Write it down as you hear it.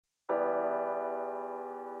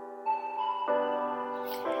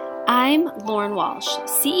I'm Lauren Walsh,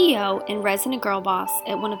 CEO and resident girl boss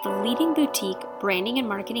at one of the leading boutique branding and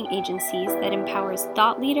marketing agencies that empowers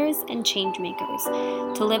thought leaders and change makers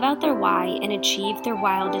to live out their why and achieve their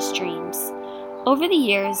wildest dreams. Over the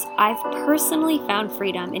years, I've personally found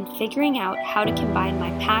freedom in figuring out how to combine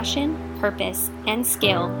my passion, purpose, and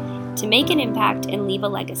skill to make an impact and leave a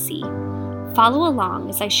legacy. Follow along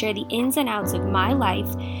as I share the ins and outs of my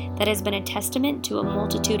life that has been a testament to a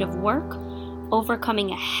multitude of work,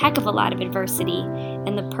 overcoming a heck of a lot of adversity,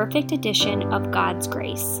 and the perfect addition of God's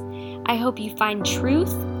grace. I hope you find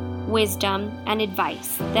truth, wisdom, and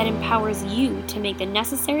advice that empowers you to make the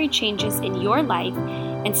necessary changes in your life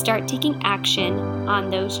and start taking action on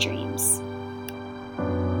those dreams.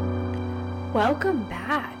 Welcome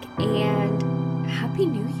back and Happy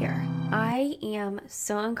New Year. I am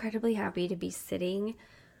so incredibly happy to be sitting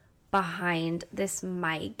behind this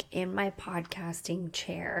mic in my podcasting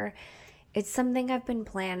chair. It's something I've been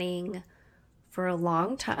planning for a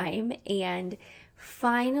long time and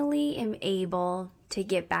finally am able to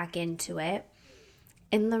get back into it.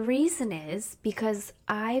 And the reason is because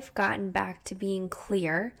I've gotten back to being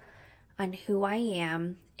clear on who I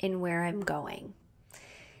am and where I'm going.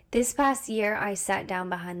 This past year, I sat down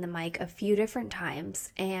behind the mic a few different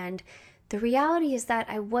times, and the reality is that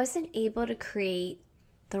I wasn't able to create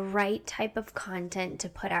the right type of content to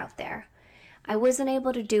put out there. I wasn't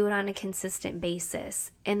able to do it on a consistent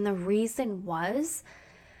basis. And the reason was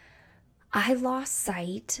I lost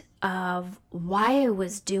sight of why I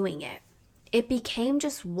was doing it. It became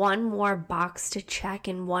just one more box to check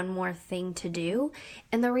and one more thing to do.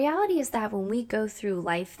 And the reality is that when we go through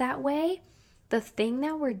life that way, the thing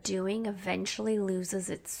that we're doing eventually loses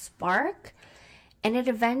its spark and it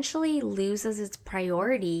eventually loses its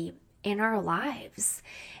priority in our lives.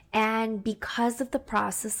 And because of the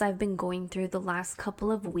process I've been going through the last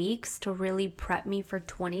couple of weeks to really prep me for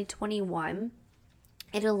 2021,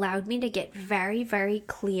 it allowed me to get very, very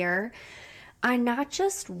clear on not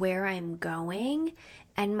just where I'm going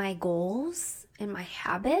and my goals and my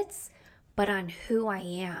habits, but on who I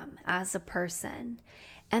am as a person.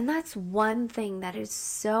 And that's one thing that is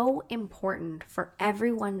so important for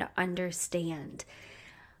everyone to understand.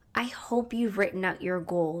 I hope you've written out your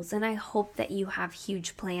goals and I hope that you have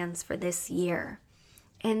huge plans for this year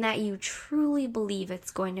and that you truly believe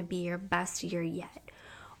it's going to be your best year yet,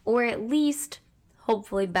 or at least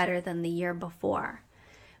hopefully better than the year before.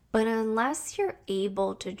 But unless you're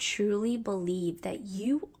able to truly believe that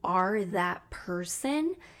you are that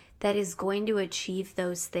person that is going to achieve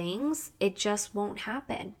those things, it just won't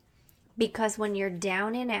happen. Because when you're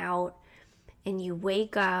down and out and you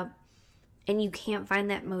wake up and you can't find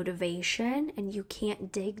that motivation and you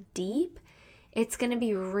can't dig deep, it's going to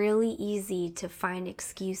be really easy to find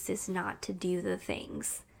excuses not to do the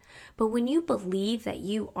things. But when you believe that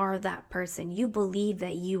you are that person, you believe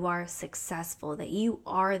that you are successful, that you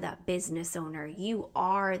are that business owner, you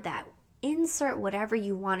are that insert whatever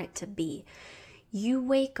you want it to be, you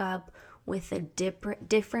wake up with a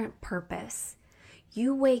different purpose.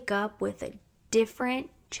 You wake up with a different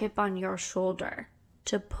chip on your shoulder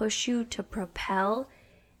to push you to propel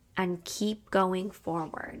and keep going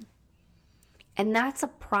forward. And that's a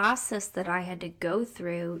process that I had to go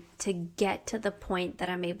through to get to the point that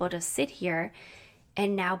I'm able to sit here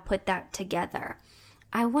and now put that together.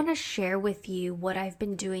 I want to share with you what I've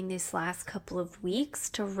been doing these last couple of weeks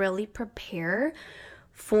to really prepare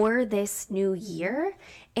for this new year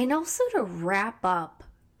and also to wrap up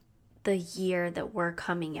the year that we're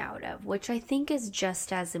coming out of, which I think is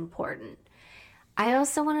just as important. I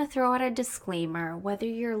also want to throw out a disclaimer, whether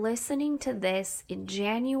you're listening to this in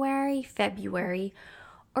January, February,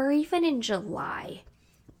 or even in July,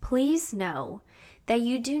 please know that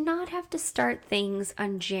you do not have to start things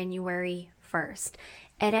on January 1st.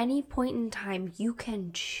 At any point in time, you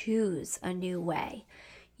can choose a new way.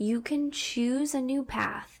 You can choose a new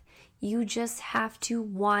path. You just have to,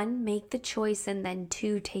 1, make the choice, and then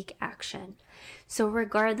 2, take action. So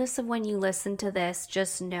regardless of when you listen to this,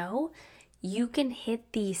 just know you can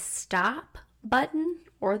hit the stop button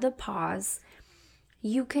or the pause.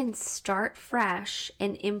 You can start fresh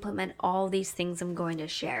and implement all these things I'm going to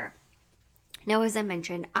share. Now, as I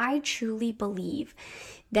mentioned, I truly believe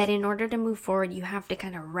that in order to move forward, you have to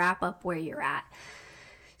kind of wrap up where you're at.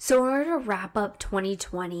 So in order to wrap up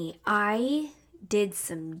 2020, I did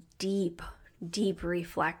some deep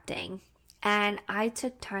reflecting. And I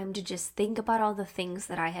took time to just think about all the things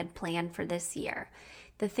that I had planned for this year.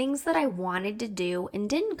 The things that I wanted to do and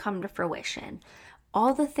didn't come to fruition.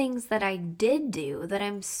 All the things that I did do that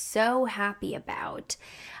I'm so happy about.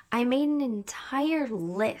 I made an entire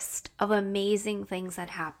list of amazing things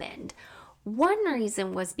that happened. One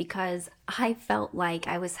reason was because I felt like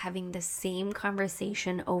I was having the same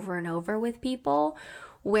conversation over and over with people,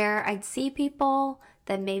 where I'd see people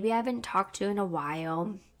that maybe I haven't talked to in a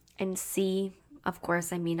while and see, of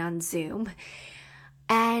course, I mean on Zoom,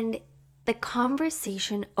 and the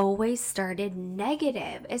conversation always started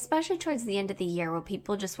negative, especially towards the end of the year where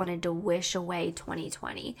people just wanted to wish away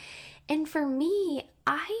 2020. And for me,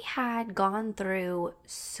 I had gone through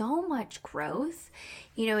so much growth.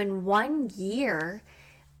 In 1 year,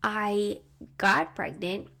 I got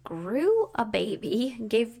pregnant, grew a baby,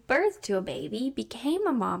 gave birth to a baby, became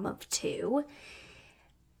a mom of two,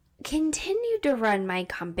 continued to run my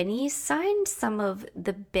company, signed some of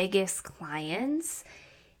the biggest clients,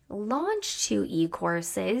 launched 2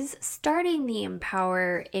 e-courses, starting the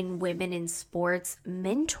Empower in Women in Sports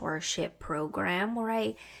mentorship program, where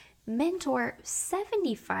I mentor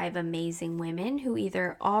 75 amazing women who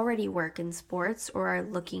either already work in sports or are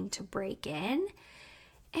looking to break in,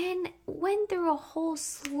 and went through a whole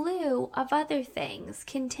slew of other things,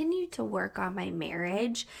 continued to work on my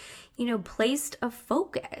marriage, placed a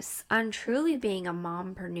focus on truly being a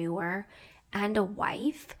mompreneur and a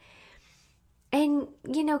wife, and,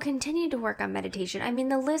 continued to work on meditation. I mean,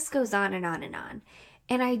 the list goes on and on and on.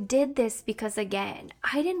 And I did this because, again,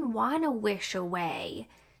 I didn't want to wish away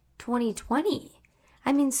 2020.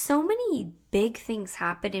 I mean, so many big things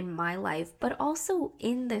happened in my life, but also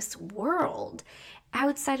in this world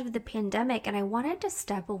outside of the pandemic. And I wanted to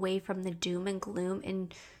step away from the doom and gloom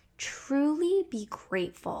and truly be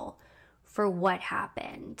grateful for what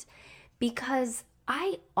happened, because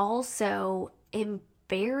I also am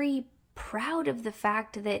very proud of the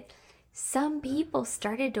fact that some people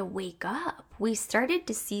started to wake up. We started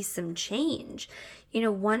to see some change.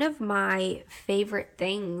 One of my favorite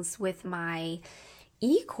things with my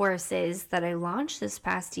e-courses that I launched this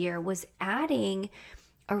past year was adding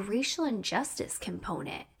a racial injustice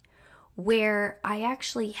component, where I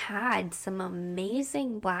actually had some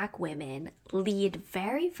amazing Black women lead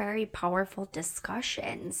very, very powerful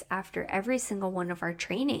discussions after every single one of our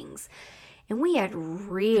trainings. And we had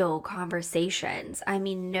real conversations. I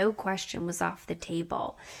mean, no question was off the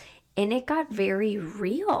table. And it got very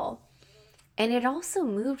real. And it also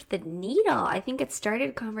moved the needle. I think it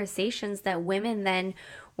started conversations that women then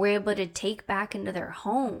were able to take back into their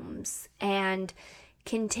homes and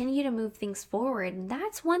continue to move things forward. And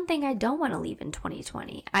that's one thing I don't want to leave in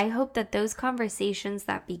 2020. I hope that those conversations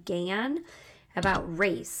that began about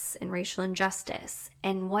race and racial injustice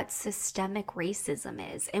and what systemic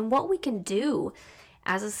racism is and what we can do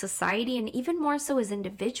as a society, and even more so as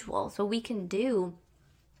individuals, what we can do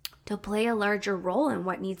to play a larger role in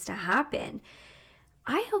what needs to happen.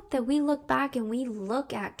 I hope that we look back and we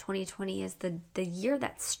look at 2020 as the year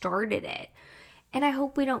that started it. And I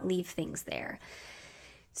hope we don't leave things there.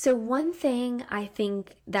 So one thing I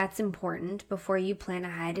think that's important before you plan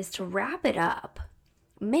ahead is to wrap it up.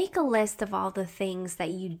 Make a list of all the things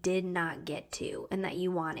that you did not get to and that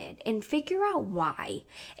you wanted, and figure out why.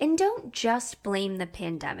 And don't just blame the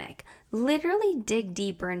pandemic. Literally dig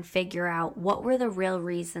deeper and figure out what were the real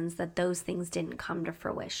reasons that those things didn't come to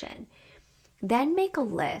fruition. Then make a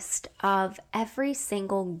list of every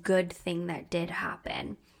single good thing that did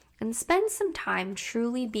happen, and spend some time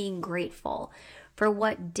truly being grateful for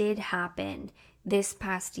what did happen this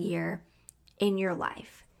past year in your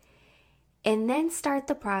life. And then start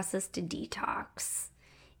the process to detox.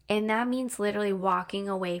 And that means literally walking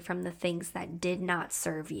away from the things that did not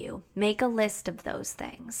serve you. Make a list of those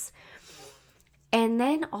things. And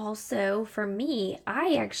then also for me,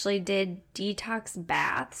 I actually did detox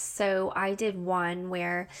baths. So I did one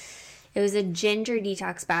where it was a ginger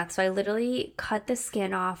detox bath. So I literally cut the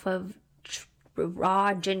skin off of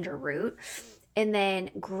raw ginger root and then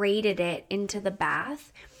grated it into the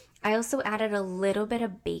bath. I also added a little bit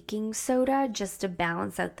of baking soda just to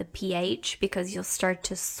balance out the pH, because you'll start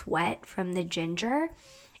to sweat from the ginger.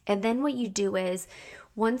 And then what you do is,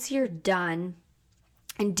 once you're done,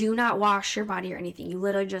 and do not wash your body or anything, you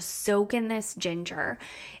literally just soak in this ginger.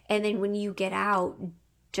 And then when you get out,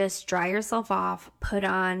 just dry yourself off, put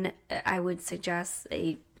on, I would suggest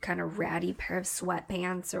a kind of ratty pair of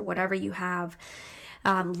sweatpants or whatever you have.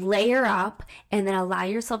 Layer up, and then allow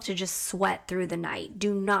yourself to just sweat through the night.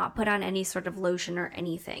 Do not put on any sort of lotion or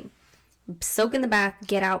anything. Soak in the bath,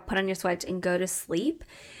 get out, put on your sweats, and go to sleep,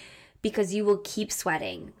 because you will keep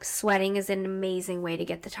sweating. Sweating is an amazing way to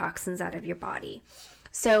get the toxins out of your body.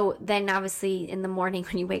 So then obviously in the morning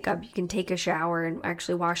when you wake up, you can take a shower and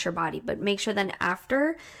actually wash your body. But make sure then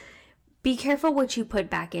after, Be careful what you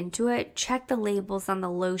put back into it. Check the labels on the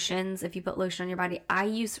lotions. If you put lotion on your body, I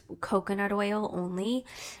use coconut oil only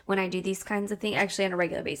when I do these kinds of things, actually on a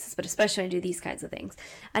regular basis, but especially when I do these kinds of things.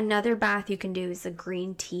 Another bath you can do is a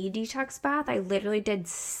green tea detox bath. I literally did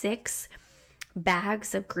 6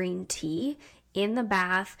 bags of green tea in the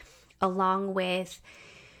bath along with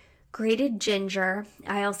grated ginger.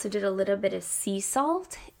 I also did a little bit of sea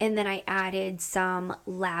salt, and then I added some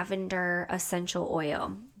lavender essential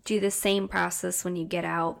oil. Do the same process when you get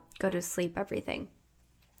out, go to sleep, everything.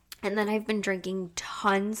 And then I've been drinking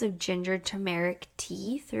tons of ginger turmeric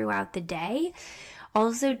tea throughout the day.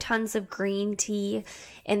 Also tons of green tea.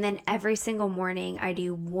 And then every single morning I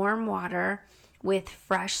do warm water with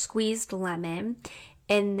fresh squeezed lemon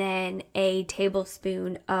and then a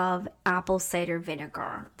tablespoon of apple cider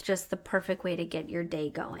vinegar. Just the perfect way to get your day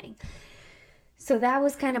going. So that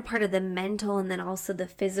was kind of part of the mental and then also the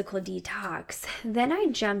physical detox. Then I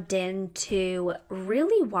jumped into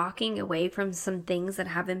really walking away from some things that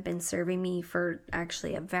haven't been serving me for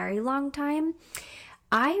actually a very long time.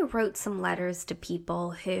 I wrote some letters to people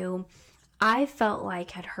who I felt like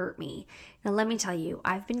had hurt me. Now let me tell you,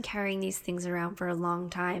 I've been carrying these things around for a long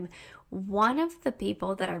time. One of the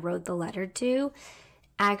people that I wrote the letter to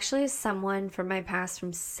actually is someone from my past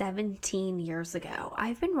from 17 years ago.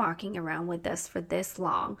 I've been walking around with this for this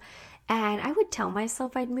long, and I would tell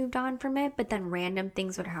myself I'd moved on from it, but then random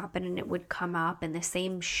things would happen and it would come up and the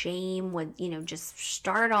same shame would, just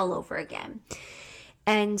start all over again.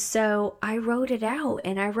 And so I wrote it out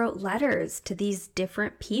and I wrote letters to these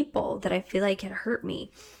different people that I feel like had hurt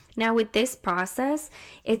me. Now with this process,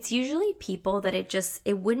 it's usually people that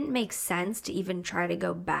it wouldn't make sense to even try to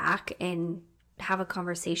go back and have a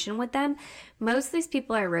conversation with them. Most of these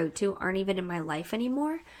people I wrote to aren't even in my life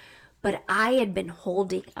anymore, but I had been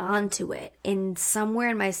holding on to it, and somewhere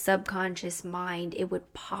in my subconscious mind it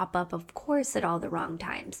would pop up, of course, at all the wrong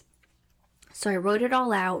times. So I wrote it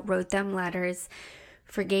all out, wrote them letters,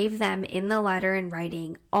 forgave them in the letter and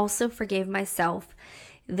writing, also forgave myself.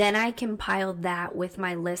 Then I compiled that with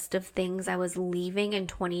my list of things I was leaving in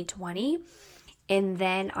 2020, and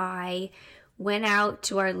then I went out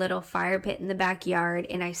to our little fire pit in the backyard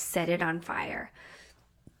and I set it on fire.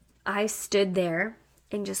 I stood there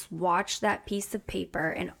and just watched that piece of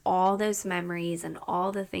paper and all those memories and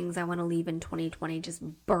all the things I want to leave in 2020 just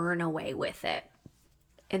burn away with it.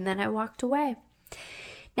 And then I walked away.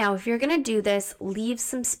 Now, if you're going to do this, leave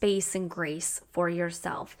some space and grace for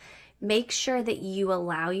yourself. Make sure that you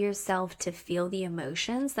allow yourself to feel the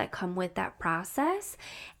emotions that come with that process,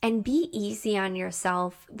 and be easy on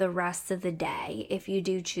yourself the rest of the day if you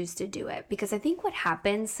do choose to do it. Because I think what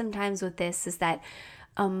happens sometimes with this is that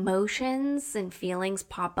emotions and feelings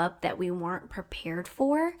pop up that we weren't prepared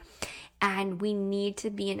for, and we need to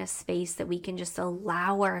be in a space that we can just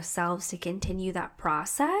allow ourselves to continue that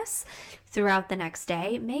process throughout the next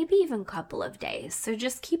day, maybe even a couple of days. So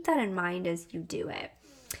just keep that in mind as you do it.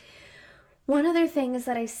 One other thing is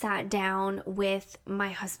that I sat down with my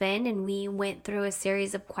husband and we went through a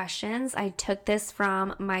series of questions. I took this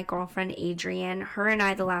from my girlfriend, Adrienne. Her and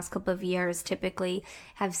I, the last couple of years, typically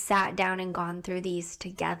have sat down and gone through these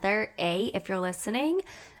together. If you're listening,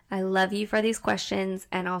 I love you for these questions.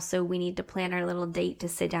 And also we need to plan our little date to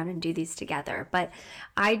sit down and do these together. But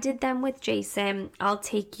I did them with Jason. I'll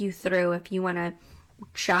take you through if you want to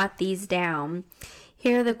jot these down.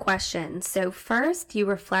 Here are the questions. So first, you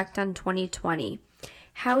reflect on 2020.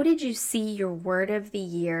 How did you see your word of the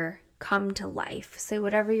year come to life? So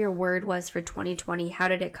whatever your word was for 2020, how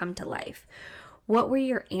did it come to life? What were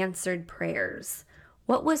your answered prayers?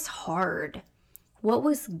 What was hard? What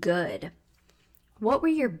was good? What were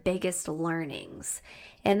your biggest learnings?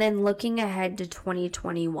 And then looking ahead to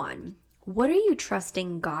 2021, what are you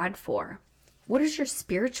trusting God for? What is your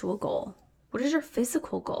spiritual goal? What is your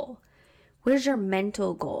physical goal? What is your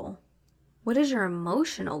mental goal? What is your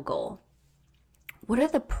emotional goal? What are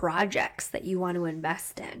the projects that you want to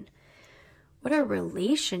invest in? What are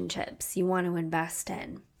relationships you want to invest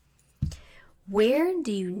in? Where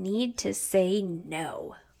do you need to say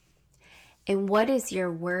no? And what is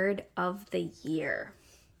your word of the year?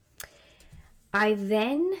 I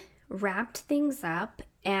then wrapped things up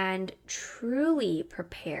and truly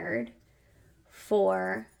prepared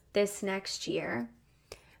for this next year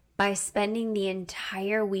by spending the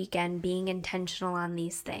entire weekend being intentional on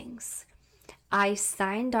these things. I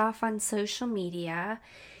signed off on social media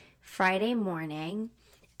Friday morning,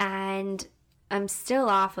 and I'm still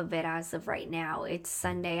off of it as of right now. It's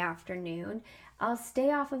Sunday afternoon. I'll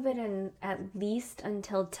stay off of it at least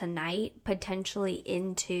until tonight, potentially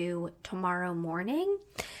into tomorrow morning.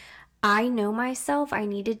 I know myself. I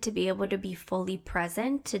needed to be able to be fully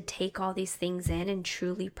present to take all these things in and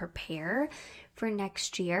truly prepare for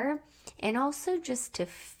next year. And also just to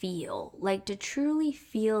feel, like to truly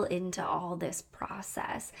feel into all this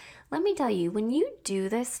process. Let me tell you, when you do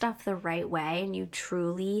this stuff the right way and you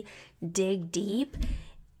truly dig deep,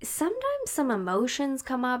 sometimes some emotions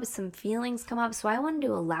come up, some feelings come up. So I wanted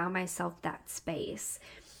to allow myself that space.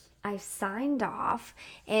 I signed off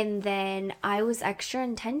and then I was extra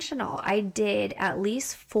intentional. I did at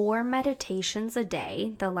least 4 meditations a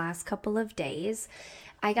day the last couple of days.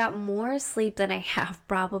 I got more sleep than I have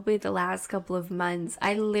probably the last couple of months.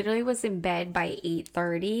 I literally was in bed by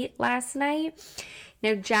 8:30 last night.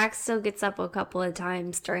 Now, Jack still gets up a couple of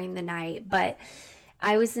times during the night, but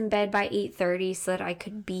I was in bed by 8:30 so that I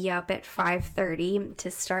could be up at 5:30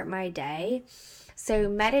 to start my day. So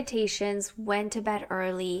meditations, went to bed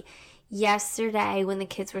early. Yesterday, when the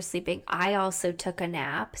kids were sleeping, I also took a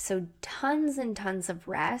nap. So tons and tons of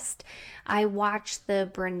rest. I watched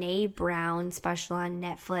the Brené Brown special on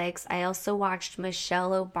Netflix. I also watched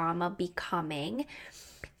Michelle Obama Becoming.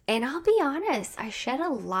 And I'll be honest, I shed a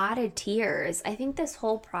lot of tears. I think this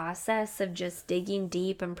whole process of just digging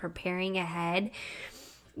deep and preparing ahead,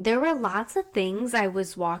 there were lots of things I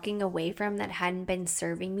was walking away from that hadn't been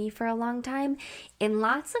serving me for a long time, and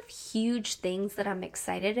lots of huge things that I'm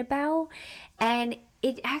excited about. And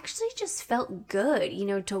it actually just felt good,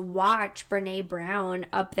 to watch Brené Brown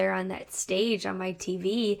up there on that stage on my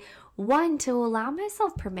TV. One, to allow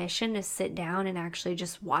myself permission to sit down and actually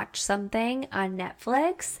just watch something on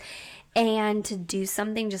Netflix and to do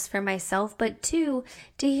something just for myself, but 2,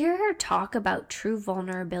 to hear her talk about true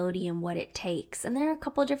vulnerability and what it takes. And there are a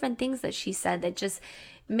couple of different things that she said that just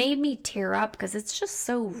made me tear up because it's just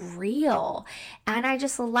so real. And I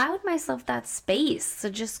just allowed myself that space to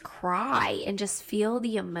just cry and just feel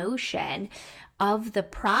the emotion of the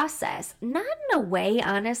process. Not in a way,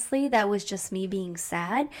 honestly, that was just me being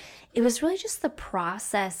sad. It was really just the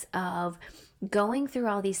process of going through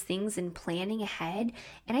all these things and planning ahead.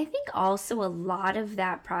 And I think also a lot of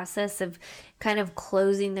that process of kind of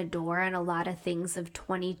closing the door on a lot of things of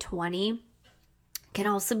 2020 can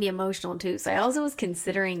also be emotional too. So I also was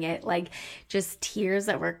considering it like just tears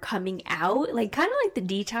that were coming out, like kind of like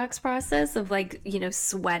the detox process of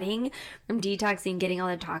sweating from detoxing, getting all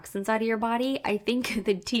the toxins out of your body. I think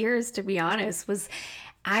the tears, to be honest, was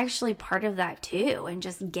actually part of that too, and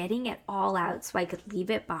just getting it all out so I could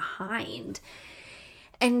leave it behind.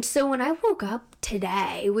 And so when I woke up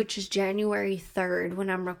today, which is January 3rd, when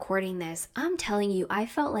I'm recording this, I'm telling you, I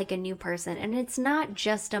felt like a new person. And it's not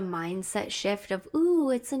just a mindset shift of,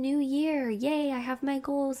 ooh, it's a new year. Yay, I have my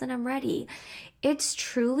goals and I'm ready. It's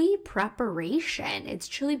truly preparation. It's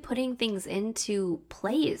truly putting things into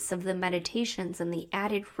place of the meditations and the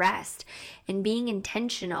added rest and being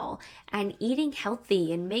intentional and eating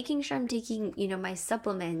healthy and making sure I'm taking, my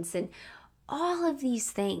supplements and all of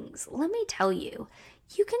these things. Let me tell you,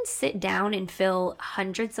 you can sit down and fill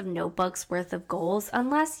hundreds of notebooks worth of goals.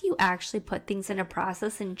 Unless you actually put things in a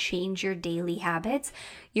process and change your daily habits,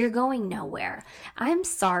 you're going nowhere. I'm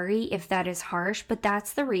sorry if that is harsh, but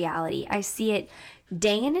that's the reality. I see it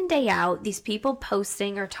day in and day out. These people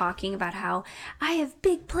posting or talking about how I have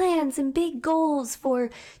big plans and big goals for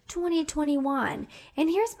 2021. And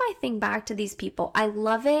here's my thing back to these people. I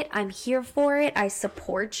love it. I'm here for it. I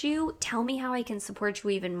support you. Tell me how I can support you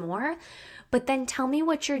even more. But then tell me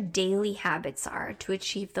what your daily habits are to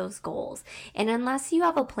achieve those goals. And unless you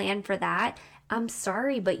have a plan for that, I'm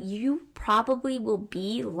sorry, but you probably will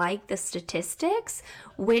be like the statistics,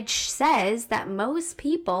 which says that most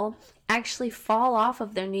people actually fall off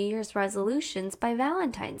of their New Year's resolutions by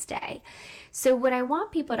Valentine's Day. So what I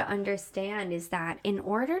want people to understand is that in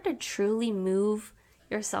order to truly move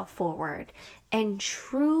yourself forward and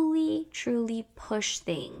truly push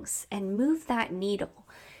things and move that needle,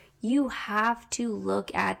 you have to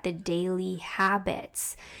look at the daily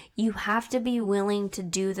habits. You have to be willing to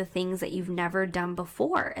do the things that you've never done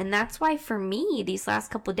before. And that's why for me, these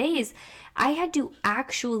last couple of days, I had to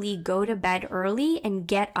actually go to bed early and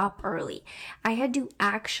get up early. I had to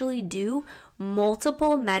actually do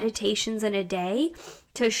multiple meditations in a day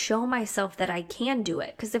to show myself that I can do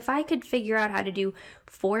it. Because if I could figure out how to do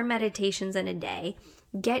 4 meditations in a day,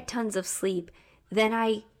 get tons of sleep, then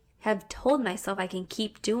I have told myself I can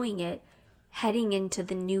keep doing it heading into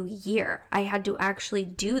the new year. I had to actually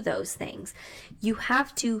do those things. You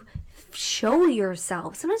have to show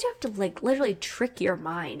yourself. Sometimes you have to literally trick your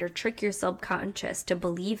mind or trick your subconscious to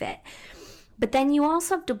believe it. But then you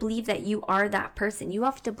also have to believe that you are that person. You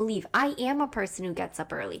have to believe, I am a person who gets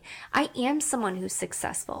up early. I am someone who's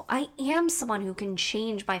successful. I am someone who can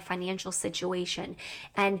change my financial situation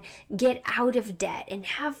and get out of debt and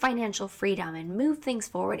have financial freedom and move things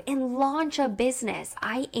forward and launch a business.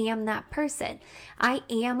 I am that person. I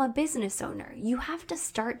am a business owner. You have to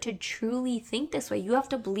start to truly think this way. You have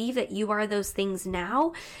to believe that you are those things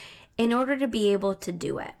now in order to be able to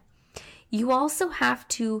do it. You also have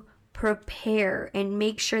to prepare and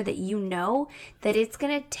make sure that you know that it's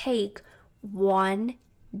going to take one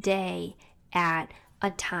day at a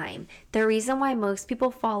time. The reason why most people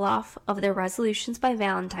fall off of their resolutions by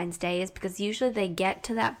Valentine's Day is because usually they get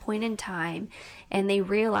to that point in time and they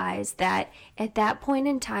realize that at that point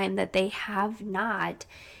in time that they have not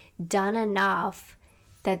done enough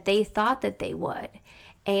that they thought that they would.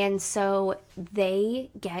 And so they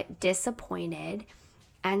get disappointed,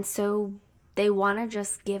 and so they want to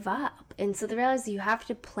just give up. And so they realize you have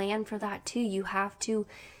to plan for that too. You have to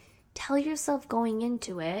tell yourself going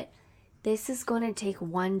into it, this is going to take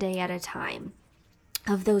one day at a time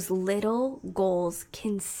of those little goals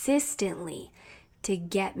consistently to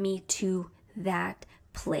get me to that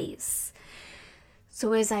place.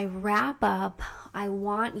 So as I wrap up, I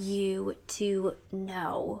want you to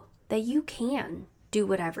know that you can do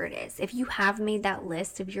whatever it is. If you have made that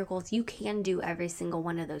list of your goals, you can do every single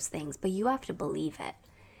one of those things, but you have to believe it.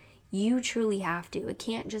 You truly have to. It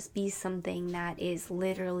can't just be something that is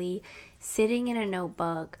literally sitting in a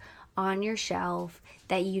notebook on your shelf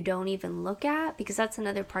that you don't even look at, because that's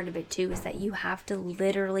another part of it too, is that you have to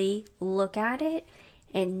literally look at it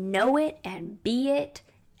and know it and be it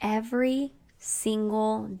every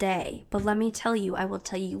single day. But let me tell you, I will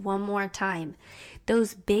tell you one more time,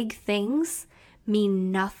 those big things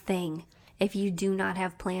mean nothing if you do not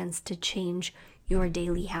have plans to change your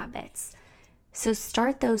daily habits. So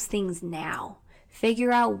start those things now.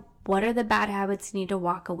 Figure out what are the bad habits you need to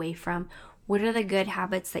walk away from. What are the good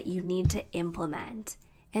habits that you need to implement?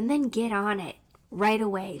 And then get on it right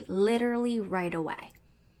away, literally right away.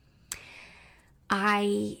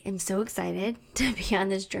 I am so excited to be on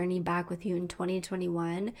this journey back with you in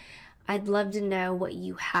 2021. I'd love to know what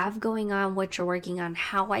you have going on, what you're working on,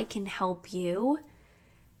 how I can help you.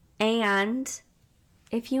 And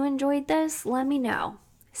if you enjoyed this, let me know.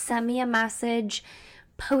 Send me a message,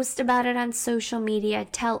 post about it on social media,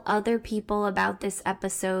 tell other people about this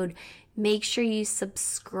episode. Make sure you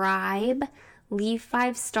subscribe, leave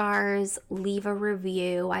 5 stars, leave a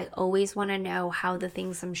review. I always want to know how the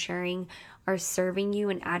things I'm sharing are serving you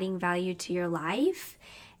and adding value to your life.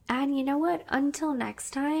 And you know what? Until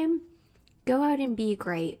next time, go out and be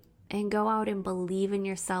great, and go out and believe in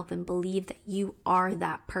yourself and believe that you are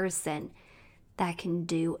that person that can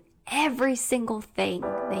do every single thing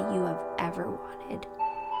that you have ever wanted.